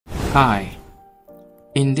Hi,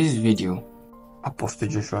 in this video, Apostle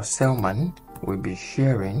Joshua Selman will be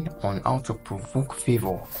sharing on how to provoke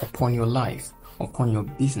favor upon your life, upon your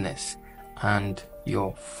business and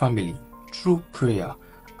your family through prayer,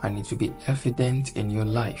 and it will be evident in your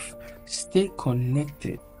life. Stay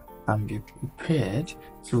connected and be prepared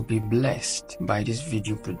to be blessed by this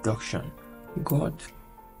video production. God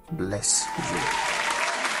bless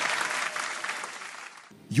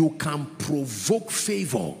you. You can provoke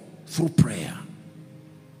favor through prayer.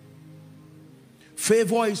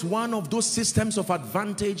 Favor is one of those systems of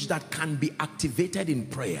advantage that can be activated in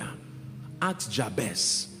prayer. Ask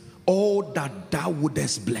Jabez, "Oh, that thou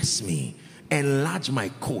wouldest bless me, enlarge my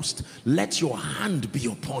coast, let your hand be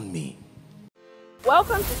upon me."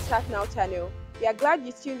 Welcome to StartNOW Channel. We are glad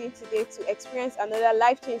you tuned in today to experience another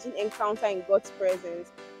life-changing encounter in God's presence.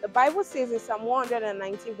 The Bible says in Psalm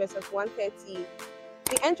 119 verses 130,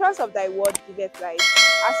 "The entrance of thy word giveth light."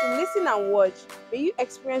 As you listen and watch, may you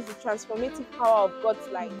experience the transformative power of God's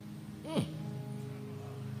light.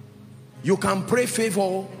 You can pray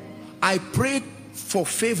favor. I prayed for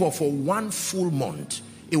favor for 1 full month.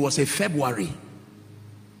 It was a February.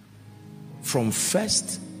 From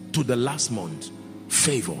 1st to the last month.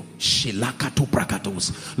 Favor.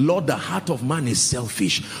 Lord, the heart of man is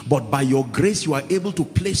selfish, but by your grace you are able to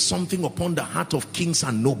place something upon the heart of kings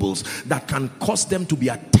and nobles that can cause them to be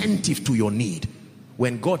attentive to your need.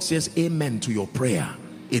 When God says amen to your prayer,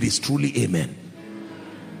 it is truly amen.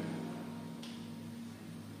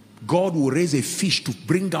 God will raise a fish to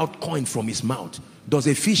bring out coin from his mouth. Does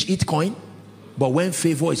a fish eat coin? But when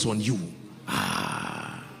favor is on you,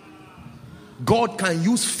 God can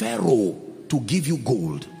use Pharaoh to give you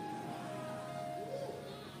gold.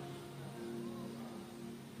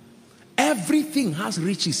 Everything has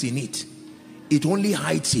riches in it. It only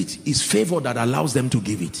hides it. It's favor that allows them to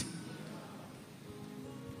give it.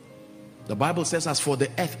 The Bible says, as for the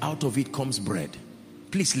earth, out of it comes bread.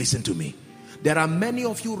 Please listen to me. There are many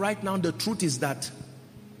of you right now, the truth is that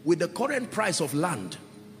with the current price of land,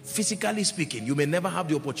 physically speaking, you may never have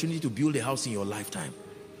the opportunity to build a house in your lifetime.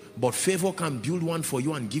 But favor can build one for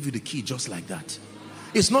you and give you the key just like that.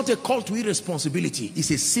 It's not a call to irresponsibility.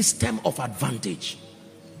 It's a system of advantage.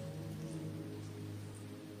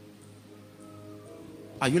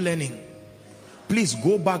 Are you learning? Please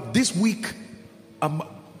go back this week.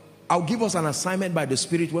 I'll give us an assignment by the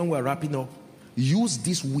Spirit when we're wrapping up. Use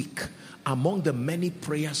this week, among the many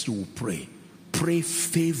prayers you will pray, pray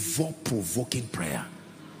favor provoking prayer.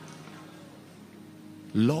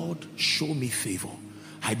 Lord, show me favor.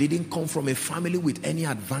 I didn't come from a family with any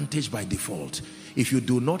advantage by default. If you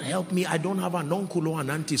do not help me, I don't have an uncle or an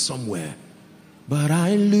auntie somewhere. But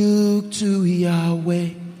I look to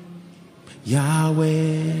Yahweh,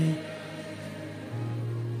 Yahweh.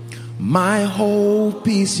 My hope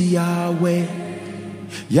is Yahweh,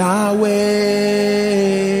 Yahweh.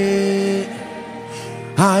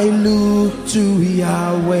 I look to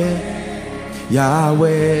Yahweh,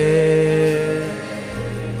 Yahweh.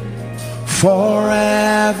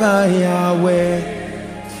 Forever Yahweh,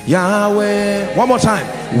 Yahweh. One more time.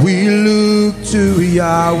 We look to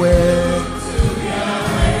Yahweh,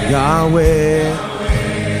 Yahweh.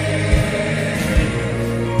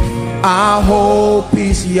 Our hope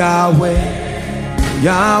is Yahweh,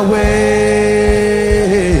 Yahweh.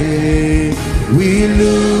 We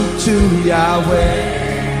look to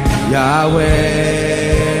Yahweh, Yahweh.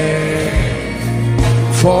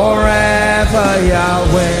 Forever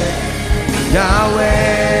Yahweh, Yahweh.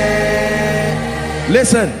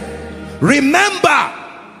 Listen, remember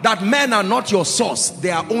that men are not your source. They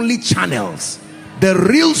are only channels. The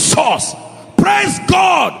real source, praise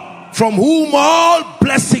God, from whom all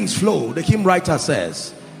blessings flow. The hymn writer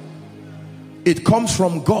says it comes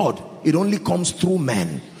from God. It only comes through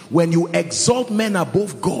men. When you exalt men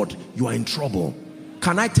above God, you are in trouble.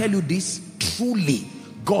 Can I tell you this? Truly,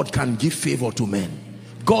 God can give favor to men.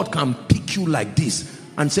 God can pick you like this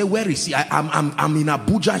and say, where is he? I'm in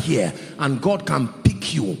Abuja here, and God can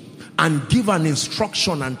pick you and give an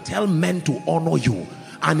instruction and tell men to honor you.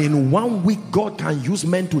 And in 1 week, God can use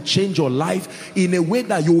men to change your life in a way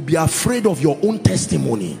that you will be afraid of your own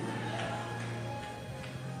testimony.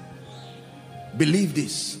 Believe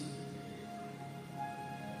this.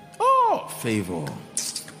 Oh, favor.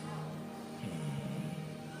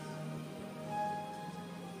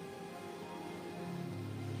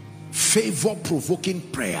 Favor provoking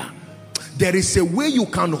prayer. There is a way you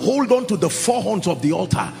can hold on to the 4 horns of the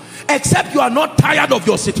altar, except you are not tired of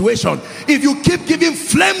your situation. If you keep giving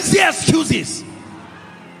flimsy excuses,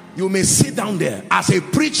 you may sit down there as a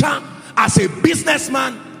preacher, as a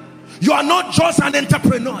businessman. You are not just an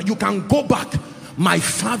entrepreneur. You can go back. my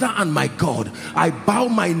Father and my God, I bow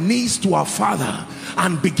my knees to our Father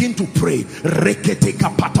and begin to pray. Favor,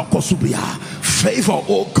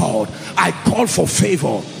 oh God, I call for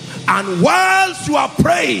favor. And whilst you are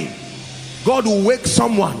praying, God will wake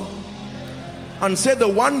someone and say, the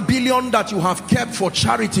 1 billion that you have kept for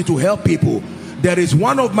charity to help people, there is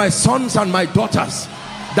one of my sons and my daughters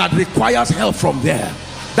that requires help from there.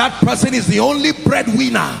 That person is the only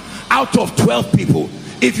breadwinner out of 12 people.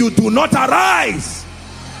 If you do not arise,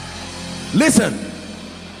 listen,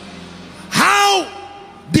 how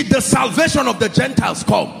did the salvation of the Gentiles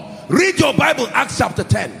come? Read your Bible, Acts chapter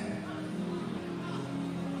 10.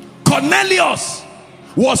 Cornelius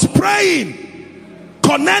was praying.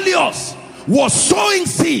 Cornelius was sowing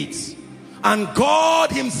seeds, and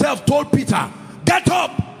God himself told Peter, get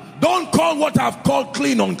up, don't call what I've called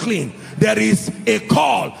clean unclean. There is a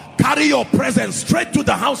call. Carry your presence straight to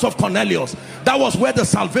the house of Cornelius. That was where the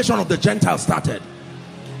salvation of the Gentiles started.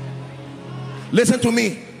 Listen to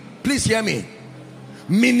me, please hear me.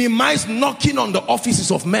 Minimize knocking on the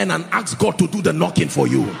offices of men and ask God to do the knocking for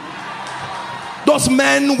you. Those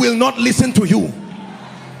men will not listen to you.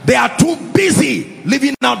 They are too busy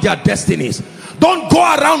living out their destinies. Don't go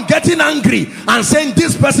around getting angry and saying,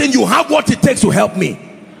 this person, you have what it takes to help me.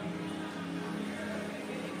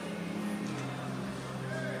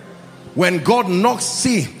 When God knocks,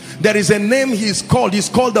 see, there is a name he's called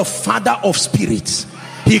the Father of Spirits.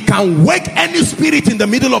 He can wake any spirit in the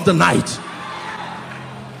middle of the night.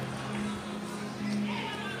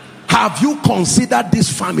 Have you considered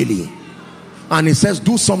this family? And he says,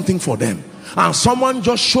 do something for them. And someone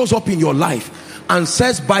just shows up in your life and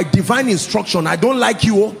says, by divine instruction, I don't like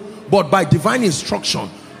you, but by divine instruction,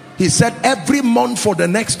 he said, every month for the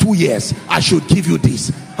next 2 years, I should give you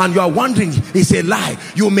this. And you are wondering, it's a lie.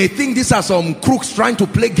 You may think these are some crooks trying to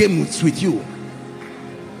play games with you.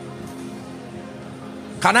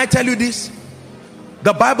 Can I tell you this?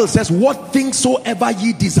 The Bible says, what things soever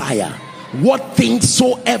ye desire, what things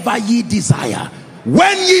soever ye desire,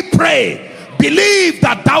 when ye pray, believe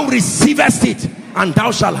that thou receivest it, and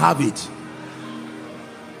thou shalt have it.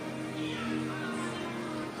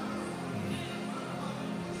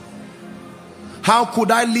 How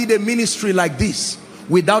could I lead a ministry like this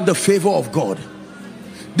without the favor of God?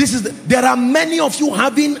 There are many of you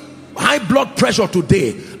having high blood pressure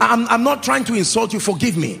today. I'm not trying to insult you,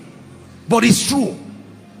 forgive me, but it's true.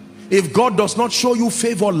 If God does not show you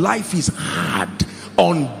favor, life is hard,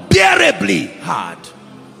 unbearably hard.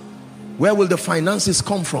 Where will the finances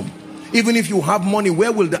come from? Even if you have money,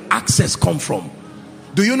 where will the access come from?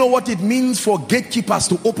 Do you know what it means for gatekeepers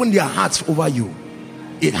to open their hearts over you?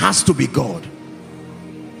 It has to be God.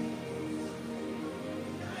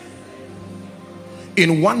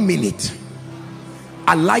 In 1 minute,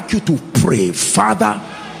 I'd like you to pray, Father,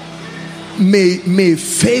 may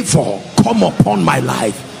favor come upon my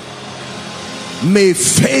life. May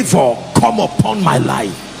favor come upon my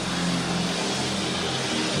life.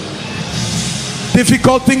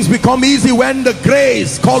 Difficult things become easy when the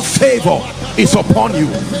grace called favor is upon you.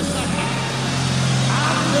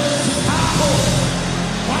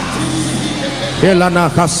 Ye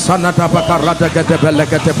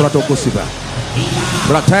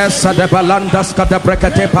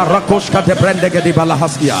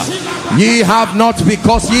have not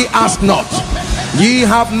because ye ask not. Ye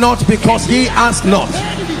have not because ye ask not.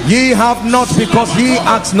 Ye have not because ye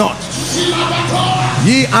ask not.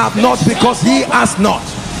 Ye have not because ye ask not.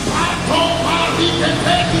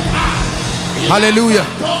 Hallelujah.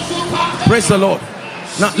 Praise the Lord.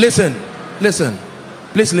 Now listen,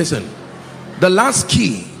 please listen. The last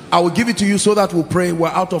key, I will give it to you so that we'll pray. We're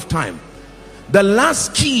out of time. The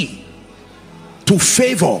last key to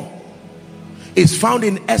favor is found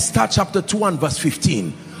in Esther chapter 2 and verse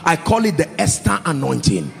 15. I call it the Esther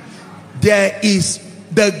anointing. There is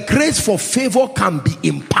the grace for favor can be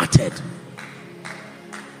imparted.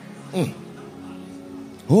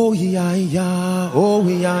 Oh yeah, yeah, oh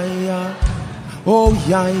yeah, yeah, oh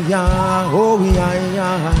yeah, yeah, oh yeah,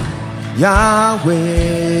 yeah,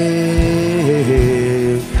 Yahweh.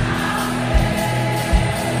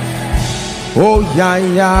 Oh yeah,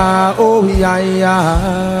 yeah, oh yeah,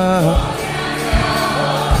 yeah,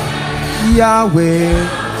 Yahweh.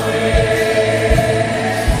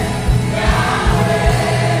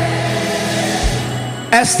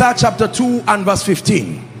 Esther chapter 2 and verse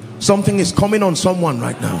 15. Something is coming on someone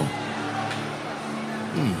right now.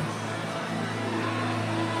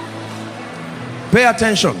 Pay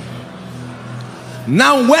attention.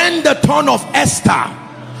 Now when the turn of Esther,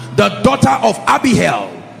 the daughter of Abihail,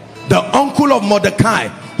 the uncle of Mordecai,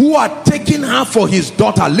 who had taken her for his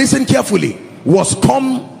daughter, listen carefully, was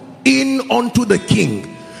come in unto the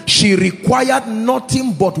king. She required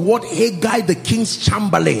nothing but what Haggai, the king's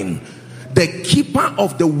chamberlain, the keeper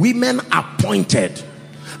of the women, appointed.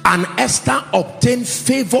 And Esther obtained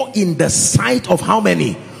favor in the sight of how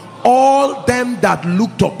many? All them that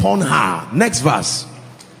looked upon her. Next verse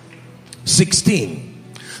 16.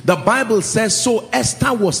 The Bible says, so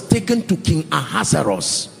Esther was taken to King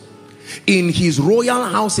Ahasuerus in his royal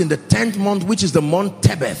house in the 10th month, which is the month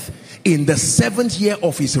Tebeth, in the 7th year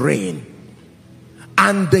of his reign.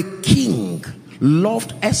 And the king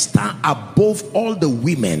loved Esther above all the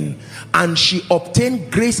women, and she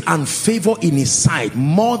obtained grace and favor in his sight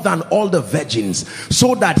more than all the virgins,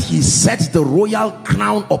 so that he set the royal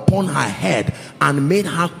crown upon her head and made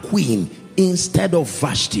her queen instead of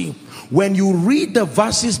Vashti. When you read the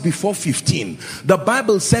verses before 15, the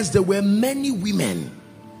Bible says there were many women,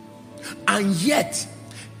 and yet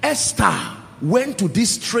Esther went to this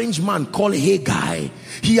strange man called Haggai.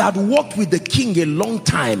 He had worked with the king a long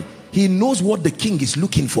time. He knows what the king is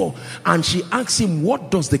looking for. And she asked him,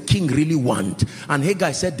 what does the king really want? And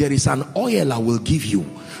Haggai said, there is an oil I will give you.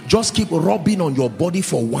 Just keep rubbing on your body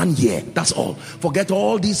for 1 year. That's all. Forget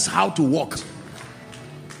all this how to walk.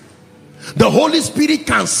 The Holy Spirit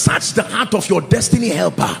can search the heart of your destiny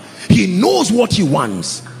helper. He knows what he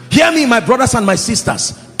wants. Hear me, my brothers and my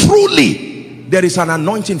sisters. Truly, there is an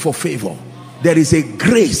anointing for favor. There is a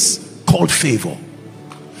grace called favor.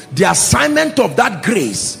 The assignment of that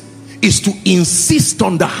grace is to insist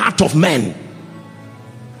on the heart of men.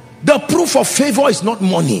 The proof of favor is not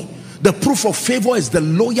money. The proof of favor is the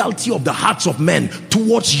loyalty of the hearts of men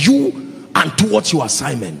towards you and towards your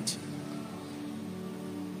assignment.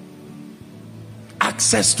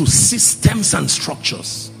 Access to systems and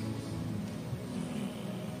structures.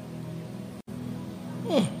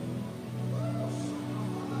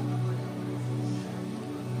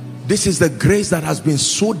 This is the grace that has been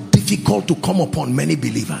so difficult to come upon many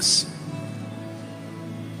believers.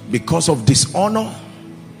 Because of dishonor,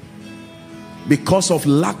 because of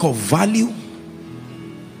lack of value,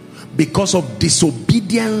 because of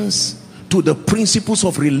disobedience to the principles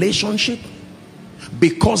of relationship,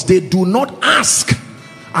 because they do not ask,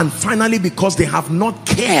 and finally because they have not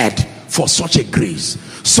cared for such a grace.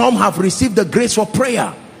 Some have received the grace for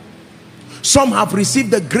prayer. Some have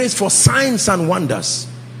received the grace for signs and wonders.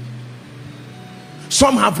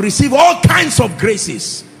 Some have received all kinds of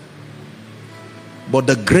graces, but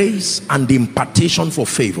the grace and the impartation for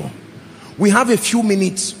favor. We have a few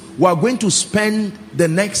minutes. We are going to spend the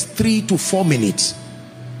next 3 to 4 minutes.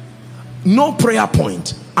 No prayer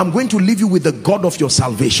point. I'm going to leave you with the God of your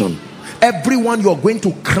salvation. Everyone, you're going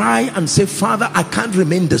to cry and say, Father, I can't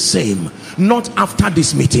remain the same. Not after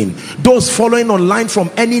this meeting. Those following online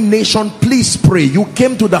from any nation, please pray. You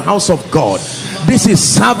came to the house of God. This is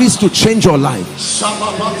service to change your life.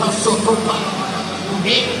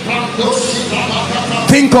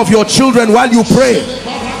 Think of your children while you pray.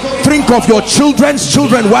 Think of your children's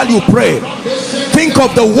children while you pray. Think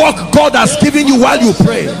of the work God has given you while you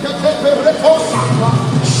pray.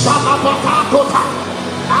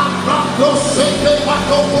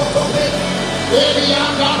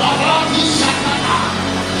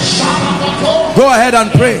 Go ahead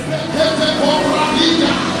and pray.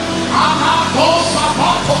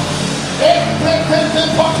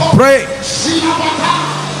 Pray.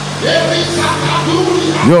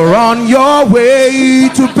 You're on your way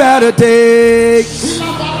to better days.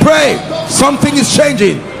 Pray. Something is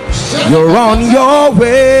changing. You're on your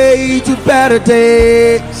way to better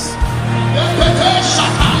days.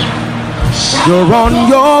 You're on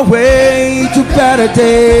your way to better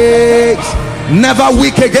days. Never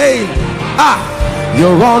weak again.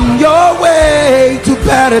 You're on your way to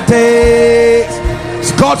better days.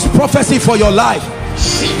 It's God's prophecy for your life.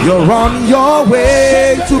 You're on your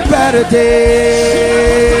way to better days.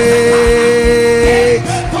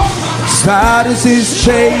 Status is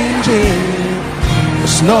changing.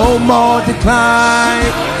 There's no more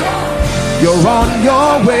decline. You're on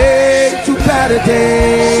your way to better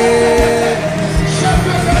days.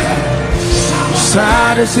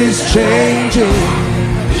 Status is changing.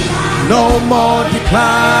 No more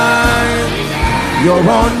decline. You're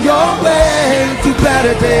on your way to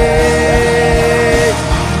better days.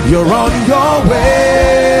 You're on your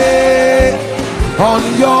way. On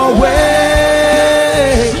your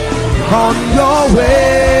way. On your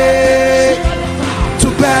way to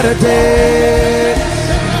better days.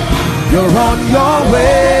 You're on your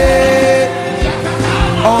way.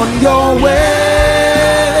 On your way.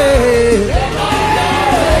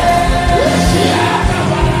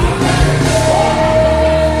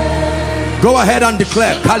 Go ahead and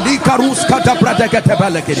declare.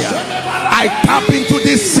 I tap into this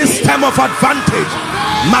this system of advantage.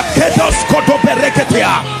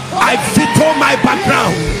 I veto my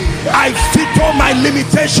background. I veto my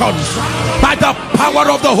limitations by the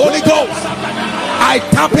power of the Holy Ghost. I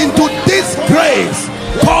tap into this grace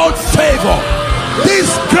called favor.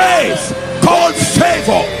 This grace called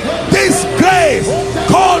favor. This grace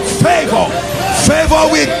called favor. Favor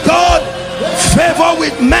with God, favor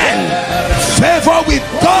with men, favor with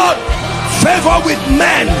God, favor with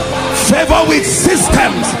men, favor with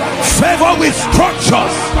systems, favor with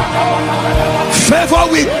structures, favor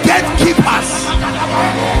with gatekeepers.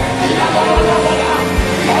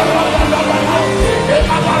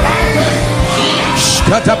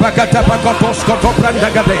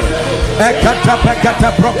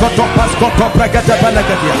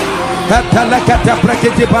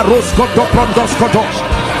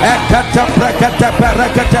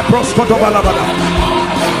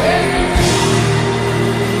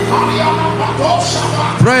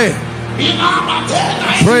 Pray.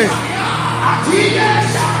 Pray.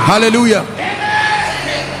 Hallelujah.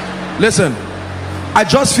 Listen, I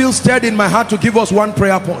just feel stirred in my heart to give us one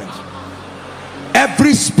prayer point.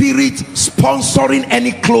 Every spirit sponsoring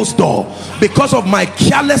any closed door because of my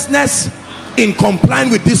carelessness in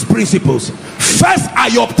complying with these principles, first I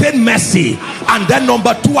obtain mercy, and then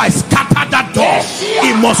number two, I scatter that door.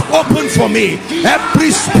 It must open for me.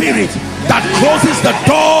 Every spirit that closes the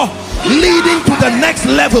door leading to the next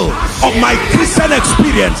level of my Christian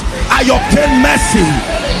experience, I obtain mercy.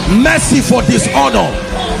 Mercy for dishonor,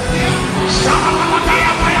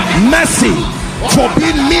 mercy for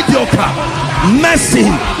being mediocre, mercy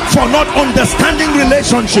for not understanding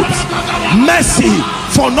relationships, mercy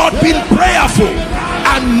for not being prayerful,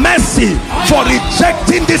 and mercy for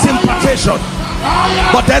rejecting this impartation.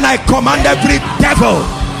 But then I command every devil,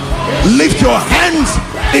 lift your hands.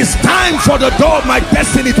 It's time for the door of my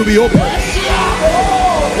destiny to be open.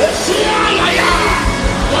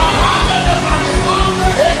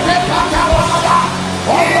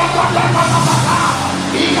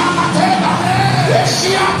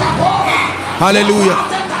 Hallelujah.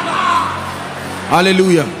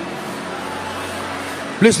 Hallelujah.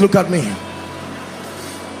 Please look at me.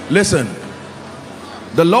 Listen.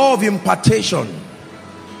 The law of impartation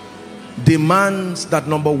demands that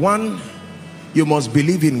number one, you must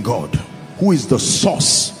believe in God, who is the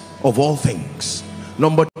source of all things.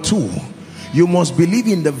 Number two, you must believe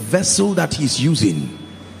in the vessel that he's using.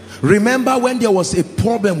 Remember, when there was a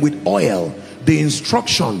problem with oil, the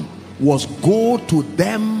instruction was go to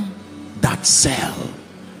them that sell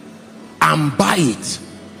and buy it.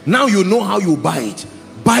 Now you know how you buy it.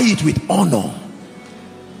 Buy it with honor,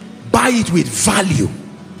 buy it with value,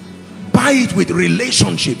 buy it with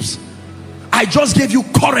relationships. I just gave you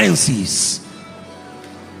currencies.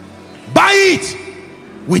 Buy it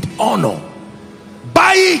with honor,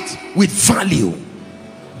 buy it with value,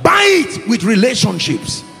 buy it with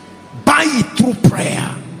relationships, buy it through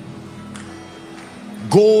prayer.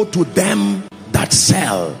 Go to them that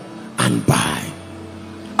sell and buy.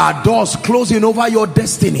 Are doors closing over your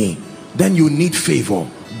destiny? Then you need favor.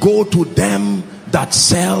 Go to them that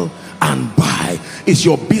sell and buy. Is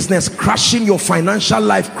your business crashing? Your financial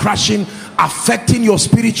life crashing? Affecting your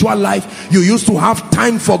spiritual life? You used to have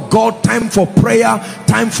time for God, time for prayer,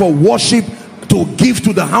 time for worship, to give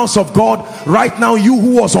to the house of God. Right now, you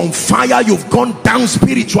who was on fire, you've gone down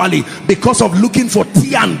spiritually because of looking for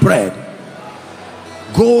tea and bread.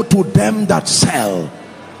 Go to them that sell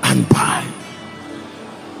and buy.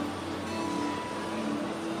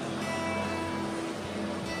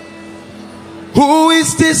 Who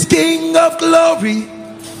is this King of glory?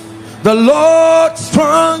 The Lord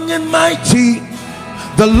strong and mighty,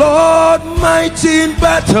 the Lord mighty in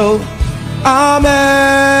battle.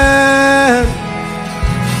 Amen.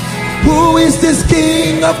 Who is this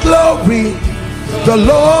King of glory? The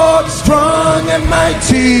Lord strong and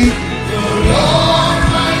mighty, the Lord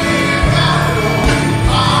mighty in battle.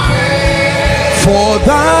 Amen. For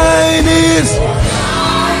thine is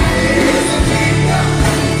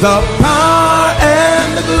the power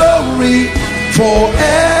and the glory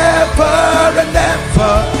forever and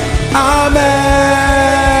ever. Amen.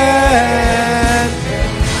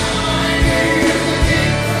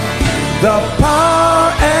 The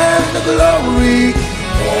power and the glory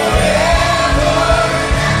forever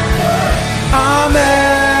and ever. Amen.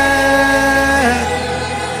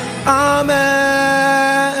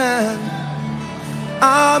 Amen.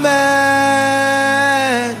 Amen.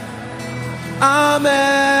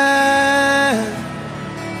 Amen.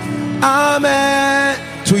 Amen.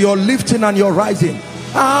 To your lifting and your rising.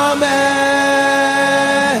 Amen.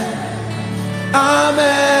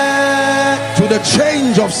 Amen. To the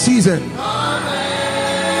change of season. Amen.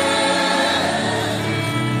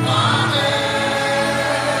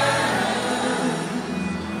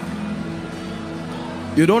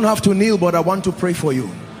 You don't have to kneel, but I want to pray for you.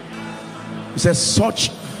 He says,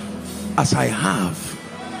 such as I have,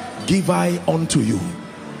 give I unto you.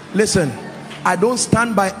 Listen, I don't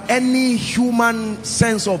stand by any human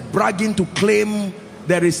sense of bragging to claim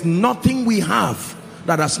there is nothing we have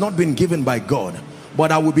that has not been given by God.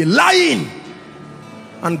 But I will be lying,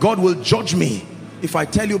 and God will judge me if I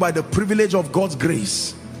tell you by the privilege of God's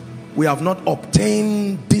grace, we have not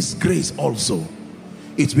obtained this grace also.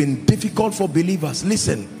 It's been difficult for believers.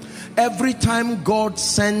 Listen, every time God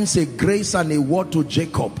sends a grace and a word to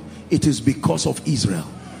Jacob, it is because of Israel.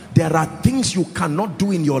 There are things you cannot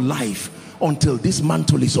do in your life until this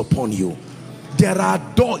mantle is upon you. There are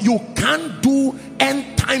doors. You can't do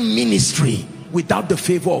end time ministry without the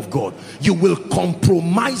favor of God. You will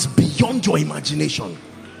compromise beyond your imagination.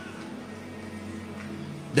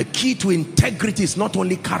 The key to integrity is not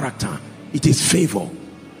only character, it is favor.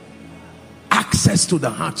 Access to the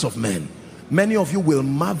hearts of men. Many of you will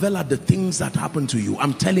marvel at the things that happen to you.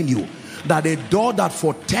 I'm telling you that a door that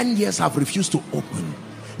for 10 years have refused to open,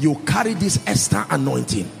 you carry this Esther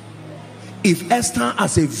anointing. If Esther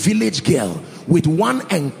as a village girl with one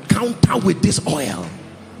encounter with this oil,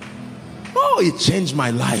 oh, it changed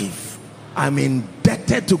my life. I'm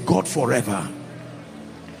indebted to God forever.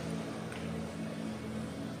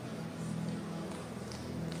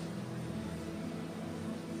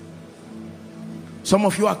 Some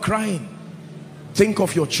of you are crying. Think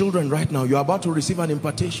of your children right now. You're about to receive an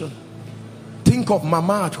impartation. Think of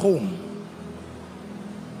mama at home.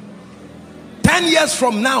 10 years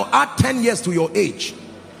from now, add 10 years to your age.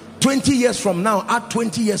 20 years from now, add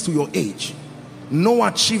 20 years to your age. No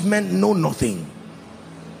achievement, no nothing.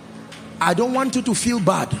 I don't want you to feel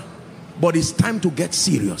bad, but it's time to get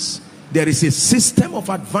serious. There is a system of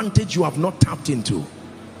advantage you have not tapped into.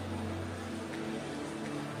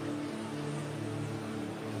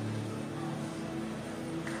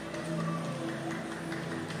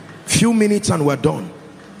 Few minutes and we're done.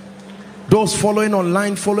 Those following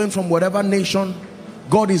online, following from whatever nation,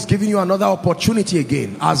 God is giving you another opportunity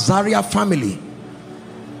again. Azaria family.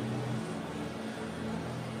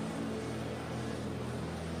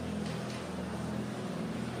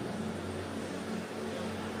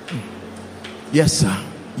 Yes, sir.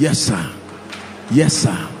 Yes, sir. Yes,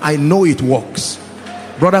 sir. I know it works.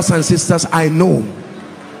 Brothers and sisters, I know.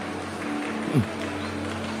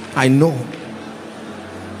 I know.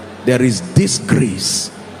 There is this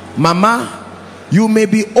grace. Mama, you may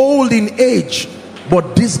be old in age,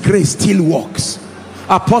 but this grace still works.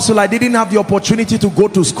 Apostle, I didn't have the opportunity to go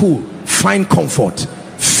to school. Find comfort.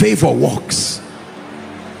 Favor works.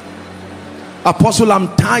 Apostle,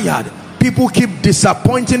 I'm tired. People keep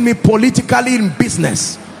disappointing me politically in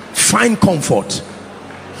business. Find comfort.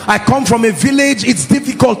 I come from a village. It's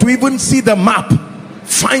difficult to even see the map.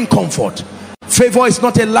 Find comfort. Favor is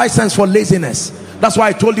not a license for laziness. That's why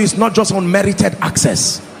I told you it's not just unmerited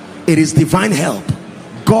access. It is divine help.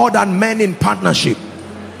 God and men in partnership,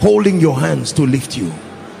 holding your hands to lift you.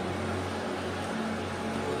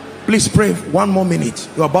 Please pray 1 more minute.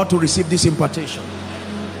 You're about to receive this impartation.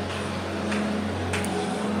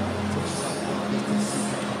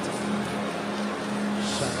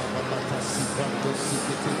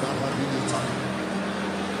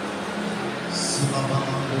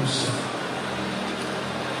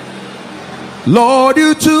 Lord,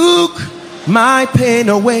 you took my pain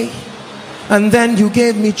away, and then you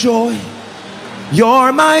gave me joy.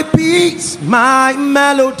 You're my peace, my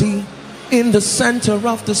melody in the center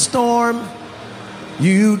of the storm.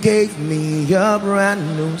 You gave me a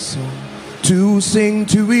brand new song to sing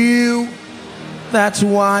to you. That's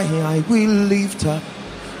why I will lift up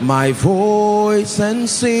my voice and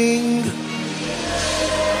sing.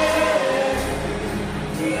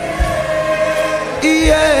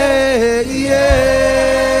 Yeah, yeah.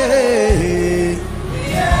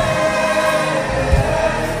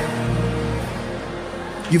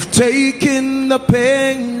 You've taken the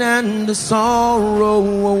pain and the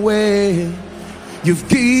sorrow away. You've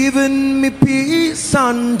given me peace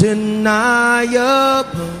undeniable.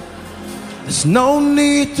 There's no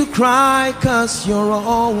need to cry, 'cause you're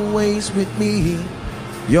always with me.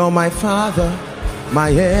 You're my Father,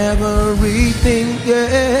 my everything,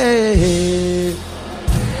 yeah.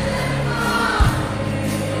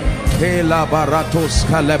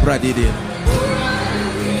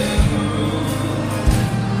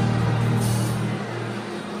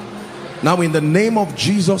 Now, in the name of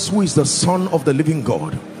Jesus, who is the Son of the living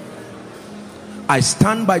God, I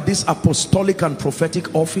stand by this apostolic and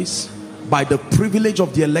prophetic office, by the privilege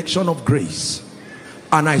of the election of grace,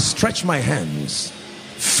 and I stretch my hands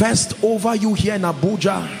first over you here in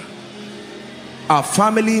Abuja, our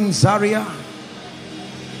family in Zaria,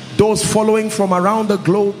 those following from around the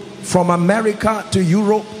globe, from America to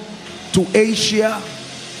Europe to Asia,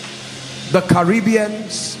 the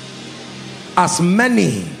Caribbeans, as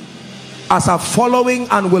many as are following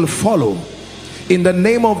and will follow, in the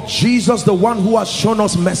name of Jesus, the one who has shown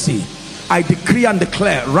us mercy, I decree and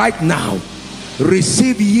declare right now,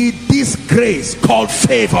 receive ye this grace called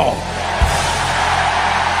favor.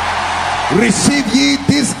 Receive ye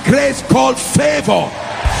this grace called favor.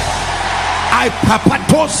 I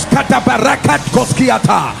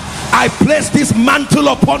place this mantle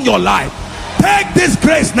upon your life. Take this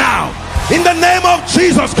grace now in the name of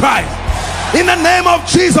Jesus Christ. In the name of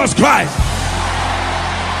Jesus Christ.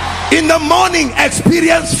 In the morning,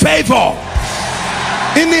 experience favor.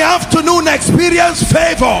 In the afternoon, experience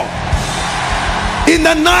favor. In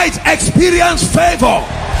the night, experience favor.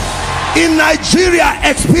 In Nigeria,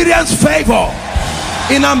 experience favor.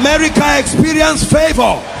 In America, experience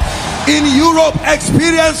favor. In Europe,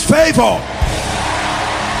 experience favor.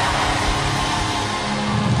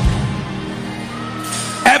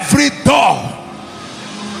 Every door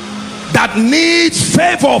that needs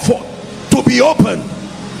favor to be opened,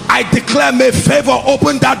 I declare, may favor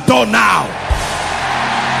open that door now.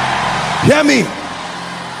 Hear me.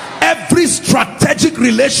 Every strategic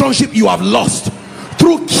relationship you have lost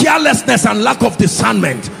through carelessness and lack of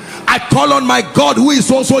discernment, I call on my God, who is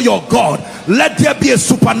also your God. Let there be a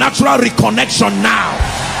supernatural reconnection now.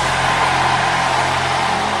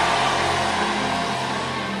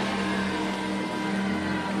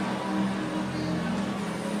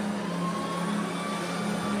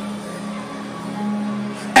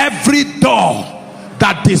 Every door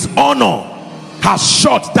that dishonor has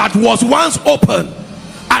shut, that was once open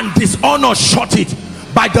and dishonor shut it,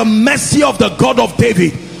 by the mercy of the God of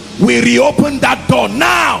David, we reopen that door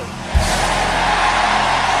now.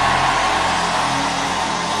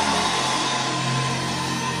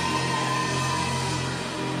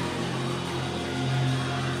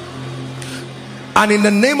 And in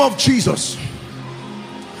the name of Jesus,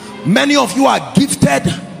 many of you are gifted,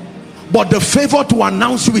 but the favor to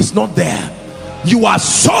announce you is not there. You are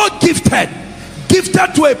so gifted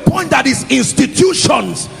to a point that is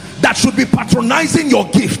institutions that should be patronizing your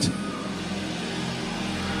gift.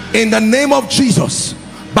 In the name of Jesus,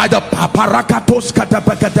 by the paparakatos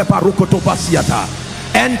katapakate parukotopasiata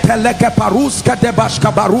enteleke paruskate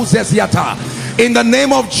bashkabaruzeziata, in the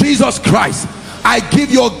name of Jesus Christ, I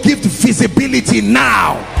give your gift visibility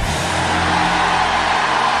now.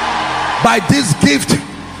 By this gift,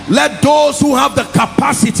 let those who have the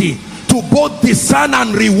capacity to both discern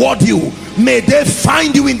and reward you, may they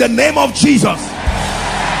find you in the name of Jesus.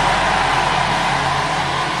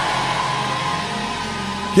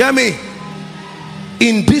 Hear me.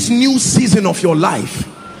 In this new season of your life,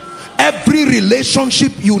 every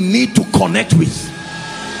relationship you need to connect with,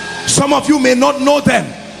 some of you may not know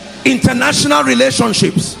them, international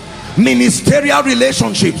relationships, ministerial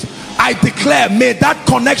relationships, I declare, may that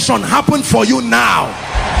connection happen for you now.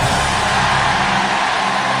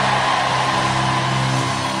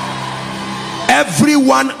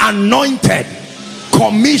 Everyone anointed,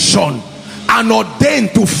 commissioned and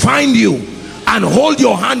ordained to find you and hold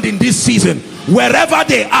your hand in this season, wherever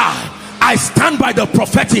they are, I stand by the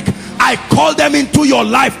prophetic. I call them into your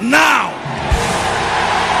life now.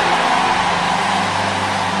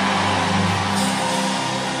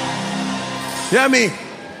 Hear me.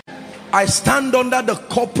 I stand under the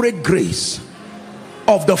corporate grace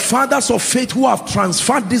of the fathers of faith who have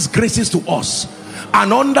transferred these graces to us,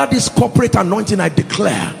 and under this corporate anointing, I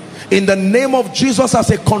declare, in the name of Jesus,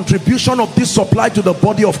 as a contribution of this supply to the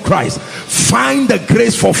body of Christ, find the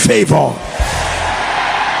grace for favor.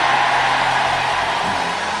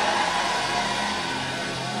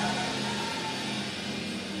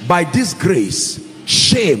 By this grace,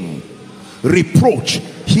 shame, reproach,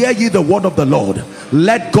 hear ye the word of the Lord.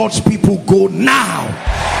 Let God's people go now.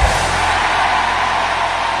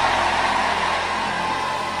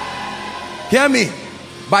 Hear me.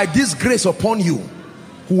 By this grace upon you,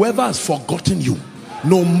 whoever has forgotten you,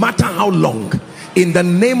 no matter how long, in the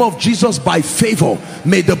name of Jesus, by favor,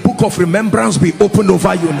 may the book of remembrance be opened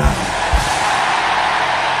over you now.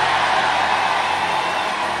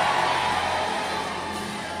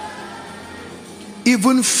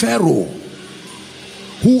 Even Pharaoh,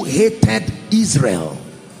 who hated Israel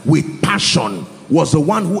with passion, was the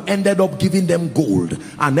one who ended up giving them gold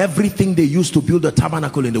and everything they used to build the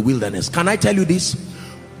tabernacle in the wilderness. Can I tell you this?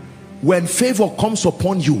 When favor comes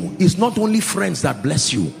upon you, it's not only friends that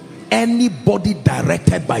bless you, anybody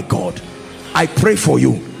directed by God. I pray for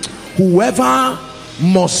you. Whoever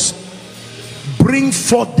must bring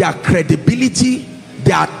forth their credibility,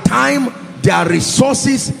 their time, their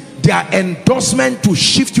resources, their endorsement to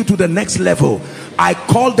shift you to the next level, I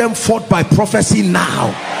call them forth by prophecy now.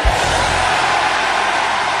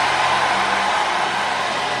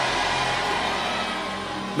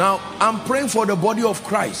 Now, I'm praying for the body of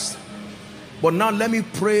Christ. But now let me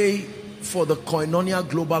pray for the Koinonia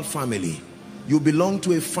Global family. You belong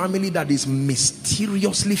to a family that is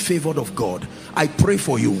mysteriously favored of God. I pray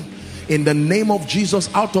for you. In the name of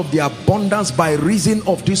Jesus, out of the abundance by reason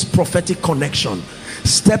of this prophetic connection,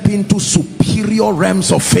 step into superior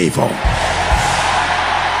realms of favor.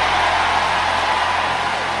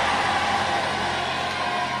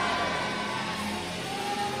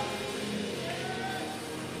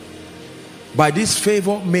 By this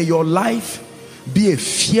favor, may your life be a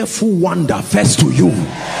fearful wonder, first to you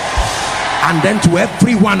and then to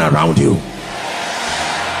everyone around you.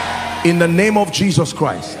 In the name of Jesus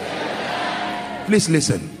Christ. Please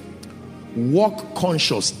listen. Walk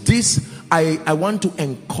conscious. This, I want to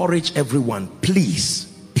encourage everyone.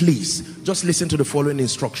 Please, just listen to the following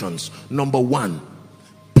instructions. Number one,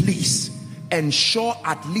 please ensure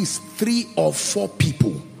at least 3 or 4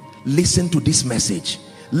 people listen to this message.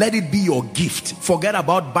 Let it be your gift. Forget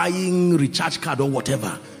about buying recharge card or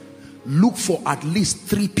whatever. Look for at least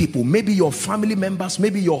 3 people, maybe your family members,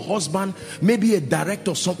 maybe your husband, maybe a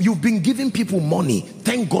director. You've been giving people money.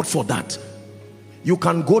 Thank God for that. You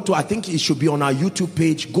can go to, I think it should be on our YouTube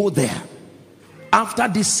page. Go there. After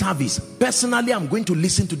this service, personally, I'm going to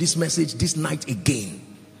listen to this message this night again.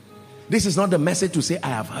 This is not the message to say I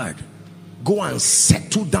have heard. Go and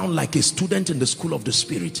settle down like a student in the school of the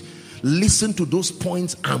Spirit. Listen to those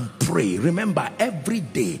points and pray. Remember, every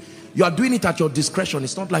day you are doing it at your discretion.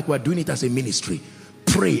 It's not like we're doing it as a ministry.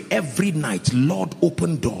 Pray every night, Lord,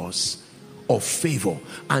 open doors of favor,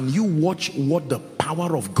 and you watch what the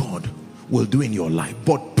power of God will do in your life.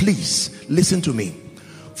 But please listen to me.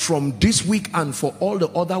 From this week and for all the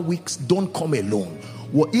other weeks, don't come alone.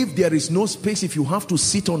 Well, if there is no space, if you have to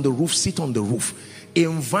sit on the roof, sit on the roof.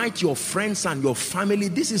 Invite your friends and your family.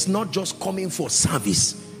 This is not just coming for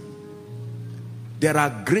service. There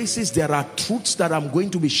are graces, there are truths that I'm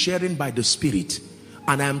going to be sharing by the Spirit.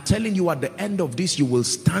 And I am telling you, at the end of this, you will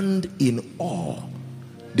stand in awe.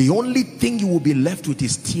 The only thing you will be left with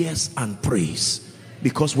is tears and praise.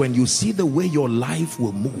 Because when you see the way your life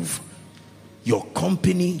will move, your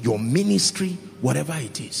company, your ministry, whatever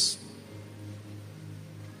it is.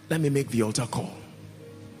 Let me make the altar call.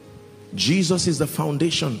 Jesus is the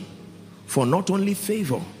foundation for not only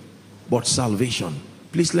favor, but salvation.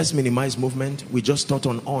 Please, let's minimize movement. We just taught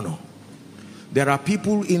on honor. There are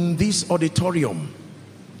people in this auditorium.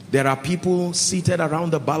 There are people seated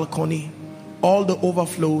around the balcony. All the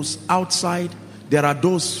overflows outside. There are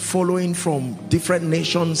those following from different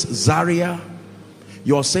nations. Zaria,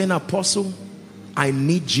 you're saying, Apostle, I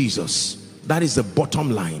need Jesus. That is the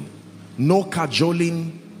bottom line. No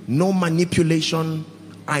cajoling, no manipulation.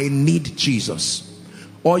 I need Jesus.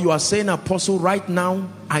 Or you are saying, Apostle, right now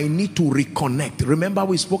I need to reconnect. Remember,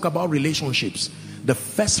 we spoke about relationships. The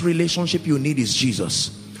first relationship you need is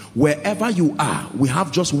Jesus. Wherever you are, we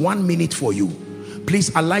have just 1 minute for you.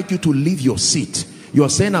 Please, I'd like you to leave your seat. You are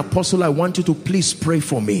saying, Apostle, I want you to please pray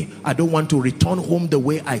for me. I don't want to return home the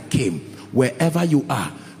way I came. Wherever you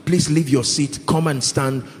are, please leave your seat. Come and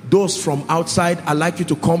stand. Those from outside, I'd like you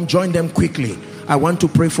to come. Join them quickly. I want to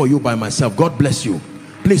pray for you by myself. God bless you.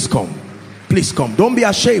 Please come. Please come. Don't be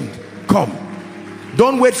ashamed. Come.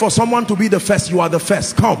 Don't wait for someone to be the first. You are the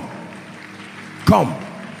first. Come. Come.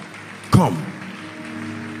 Come.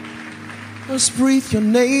 Just breathe your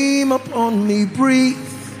name upon me. Breathe.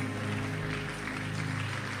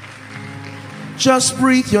 Just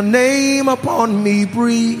breathe your name upon me.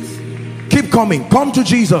 Breathe. Keep coming. Come to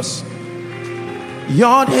Jesus.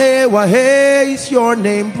 Yod He Wah He is your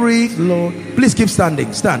name. Breathe, Lord. Please keep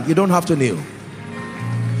standing. Stand. You don't have to kneel.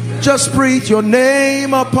 Just breathe your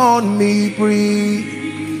name upon me.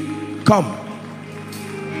 Breathe. Come.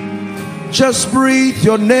 Just breathe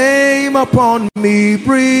your name upon me.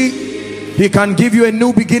 Breathe. He can give you a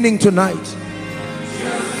new beginning tonight.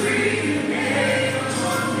 Just breathe your name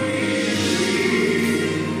upon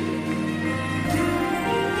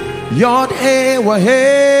me. Yod He Wah He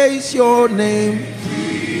is your name.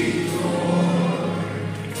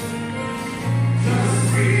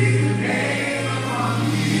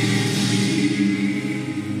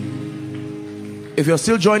 If you're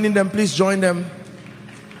still joining them, please join them.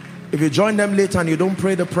 If you join them later and you don't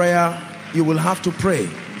pray the prayer, you will have to pray.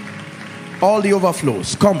 All the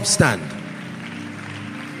overflows, come stand.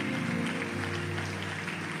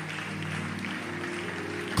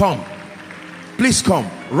 Come. Please come.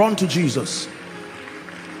 Run to Jesus.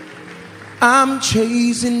 I'm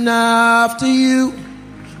chasing after you.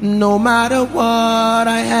 no matter what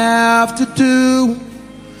I have to do,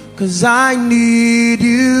 'cause I need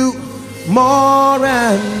you more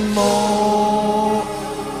and more.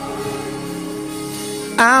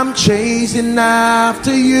 I'm chasing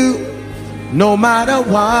after you, no matter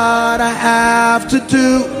what I have to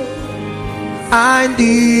do. I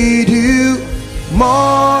need you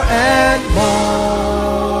more and more.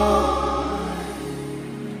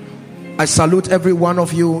 I salute every one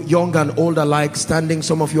of you, young and old alike, standing.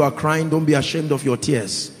 Some of you are crying. Don't be ashamed of your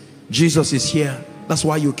tears. Jesus is here. That's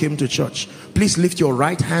why you came to church. Please lift your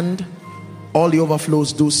right hand. All the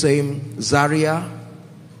overflows do same. Zaria,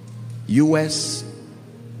 US,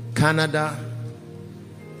 Canada,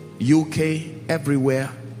 UK,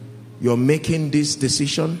 everywhere. You're making this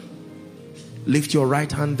decision. Lift your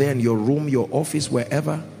right hand there in your room, your office,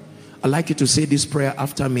 wherever. I'd like you to say this prayer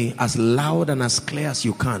after me as loud and as clear as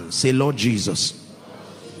you can. Say, Lord Jesus,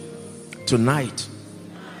 tonight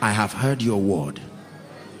I have heard your word.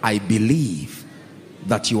 I believe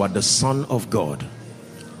that you are the Son of God.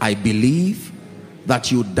 I believe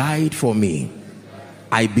that you died for me.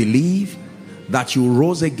 I believe that you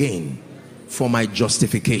rose again for my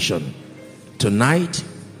justification. Tonight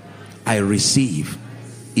I receive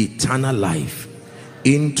eternal life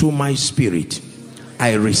into my spirit.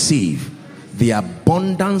 I receive the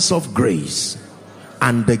abundance of grace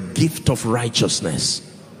and the gift of righteousness.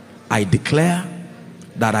 I declare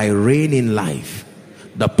that I reign in life.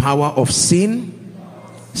 The power of sin,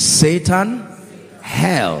 Satan,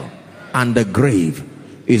 hell, and the grave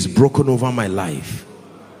is broken over my life.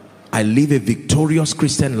 I live a victorious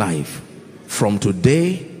Christian life from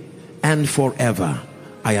today and forever.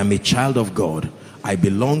 I am a child of God. I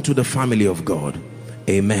belong to the family of God.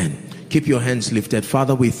 Amen. Keep your hands lifted.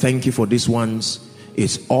 Father, we thank you for these ones.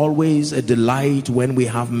 It's always a delight when we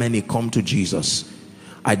have many come to Jesus.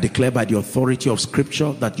 I declare by the authority of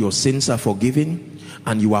scripture that your sins are forgiven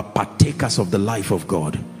and you are partakers of the life of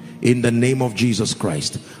God. In the name of Jesus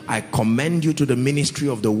Christ, I commend you to the ministry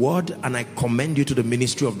of the word, and I commend you to the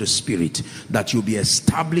ministry of the spirit, that you be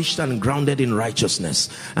established and grounded in righteousness,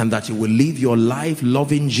 and that you will live your life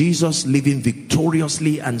loving Jesus, living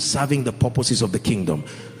victoriously and serving the purposes of the kingdom.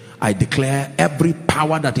 I declare every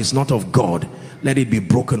power that is not of God, let it be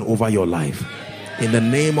broken over your life. In the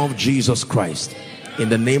name of Jesus Christ. In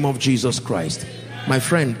the name of Jesus Christ. My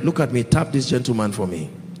friend, look at me. Tap this gentleman for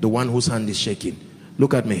me. The one whose hand is shaking.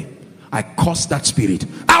 Look at me. I curse that spirit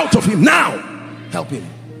out of him now. Help him.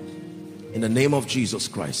 In the name of Jesus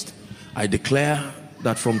Christ. I declare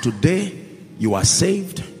that from today you are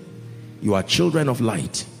saved. You are children of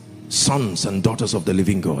light, sons and daughters of the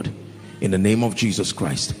living God. In the name of Jesus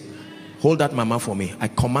Christ. Hold that mama for me. I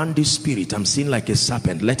command this spirit. I'm seeing like a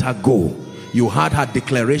serpent. Let her go. You heard her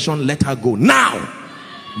declaration. Let her go now.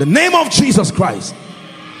 The name of Jesus Christ.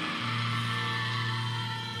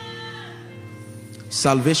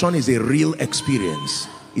 Salvation is a real experience,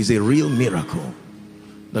 is a real miracle.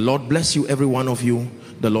 The Lord bless you, every one of you.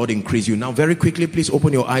 The Lord increase you. Now very quickly, please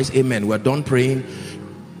open your eyes. Amen. We're done praying.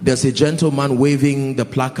 There's a gentleman waving the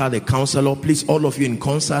placard, the counselor. Please, all of you in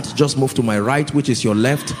concert, just move to my right, which is your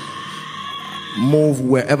left. Move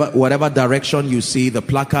whatever direction you see the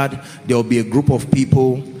placard. There will be a group of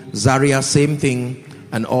people. Zaria, same thing,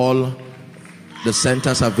 and all the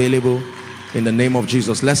centers available in the name of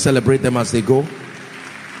Jesus. Let's celebrate them as they go.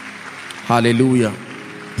 Hallelujah.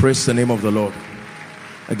 Praise the name of the Lord.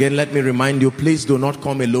 Again, let me remind you, please do not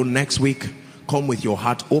come alone next week. Come with your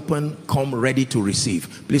heart open. Come ready to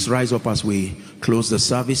receive. Please rise up as we close the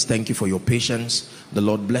service. Thank you for your patience. The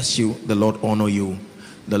Lord bless you. The Lord honor you.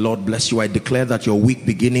 The Lord bless you. I declare that your week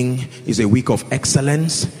beginning is a week of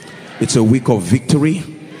excellence. It's a week of victory.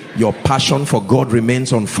 Your passion for God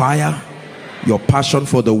remains on fire. Your passion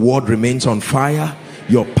for the word remains on fire.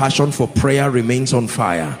 Your passion for prayer remains on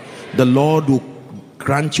fire. The Lord will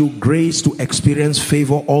grant you grace to experience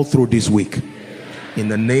favor all through this week. In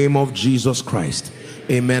the name of Jesus Christ.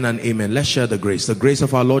 Amen and amen. Let's share the grace. The grace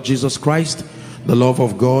of our Lord Jesus Christ, the love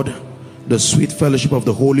of God, the sweet fellowship of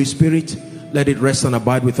the Holy Spirit, let it rest and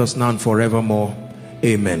abide with us now and forevermore.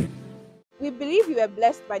 Amen. We believe you were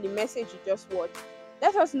blessed by the message you just watched.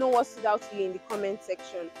 Let us know what stood out to you in the comment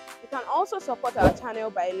section. You can also support our channel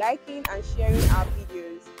by liking and sharing our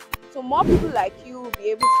videos, so more people like you will be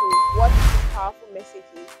able to watch these powerful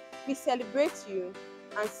messages. We celebrate you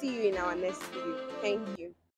and see you in our next video. Thank you.